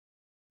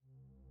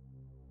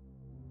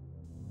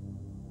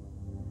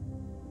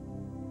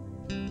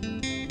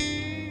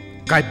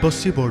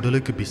কাব্যশ্ৰী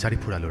বৰদলৈক বিচাৰি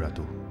ফুৰা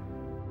ল'ৰাটো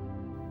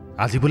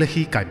আজি বোলে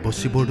সি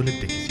কাব্যশ্ৰী বৰদলৈক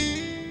দেখিছিল।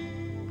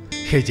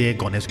 সেই যে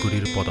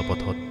গণেশগুৰিৰ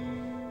পদপথত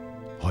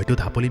হয়তো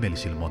ঢাপলি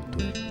মেলিছিল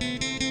মনটোৱে।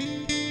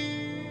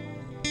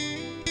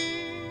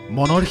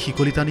 মনৰ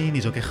শিকলি টানি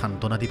নিজকে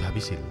সান্তনা দি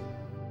ভাবিছিল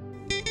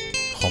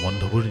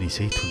সম্বন্ধবোৰ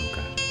নিচেই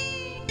থুনুকা।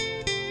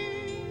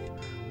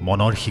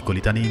 মনৰ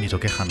শিকলি টানি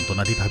নিজকে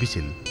সান্তনা দি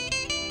ভাবিছিল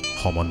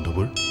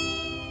সম্বন্ধবোৰ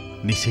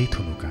নিচেই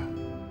থুনুকা।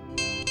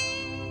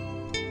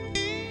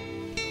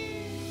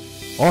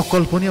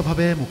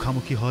 অকল্পনীয়ভাৱে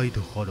মুখামুখি হয়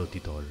ধূসৰ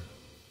অতীতৰ।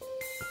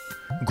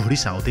 ঘূৰি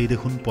চাওঁতেই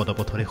দেখোন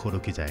পদপথৰে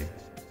সৰকি যায়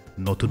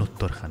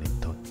নতুনত্বৰ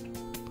সান্নিধ্যত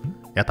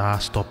এটা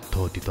স্তব্ধ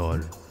অতীতৰ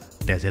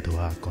তেজে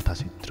ধোৱা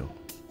কথাচিত্ৰ।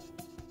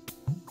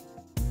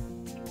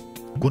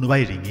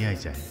 কোনোবাই ৰিঙিয়াই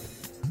যায়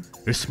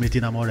স্মৃতি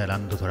নামৰ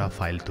এলান্ধ ধৰা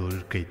ফাইলটোৰ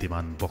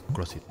কেইটিমান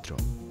বক্ৰচিত্ৰ।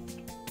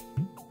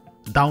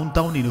 ডাউন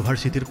টাউন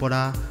ইউনিভাৰ্চিটিৰ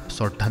পৰা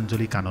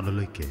শ্ৰদ্ধাঞ্জলি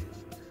কাননলৈকে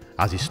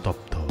আজি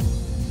স্তব্ধ।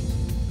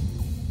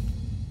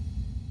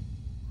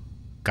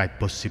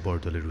 কাব্যশ্ৰী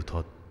বৰদলৈৰ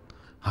ওঠত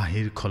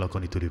হাঁহিৰ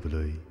খলকনি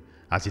তুলিবলৈ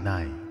আজি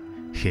নাই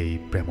সেই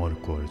প্ৰেমৰ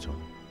কোঁৱৰজন।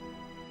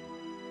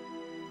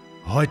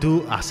 হয়তো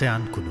আছে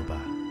আন কোনোবা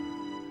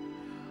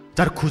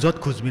যাৰ খোজত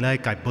খোজ মিলাই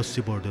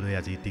কাব্যশ্ৰী বৰদলৈ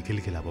আজি টিঘিল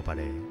ঘিলাব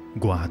পাৰে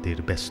গুৱাহাটীৰ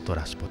ব্যস্ত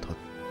ৰাজপথত,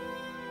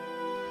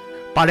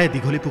 পাৰে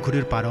দীঘলী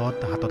পুখুৰীৰ পাৰত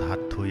হাতত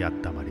হাত থৈ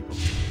আড্ডা মাৰিব।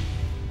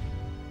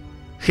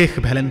 শেষ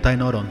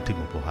ভেলেণ্টাইনৰ অন্তিম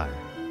উপহাৰ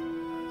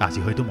আজি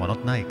হয়তো মনত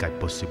নাই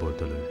কাব্যশ্ৰী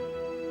বৰদলৈৰ।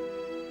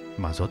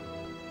 মাজত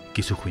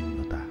কিছু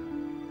শূন্যতা।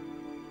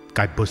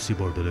 কাব্যশ্ৰী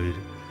বৰদলৈৰ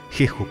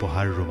শেষ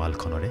উপহাৰ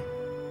ৰুমালখনৰে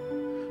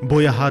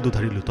বৈ অহা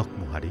দুধাৰি লুটক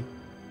মোহাৰি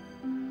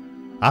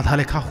আধা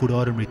লেখা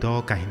সুৰৰ মৃত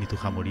কাহিনীটো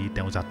সামৰি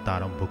তেওঁ যাত্ৰা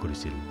আৰম্ভ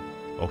কৰিছিল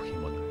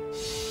অসীমলৈ।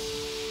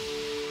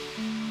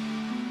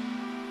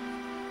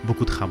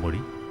 বুকুত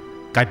সামৰি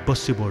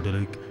কাব্যশ্ৰী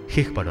বৰদলৈক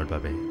শেষবাৰৰ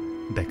বাবে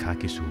দেখা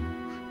কিছু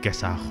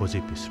কেঁচা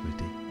সজীৱ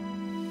স্মৃতি।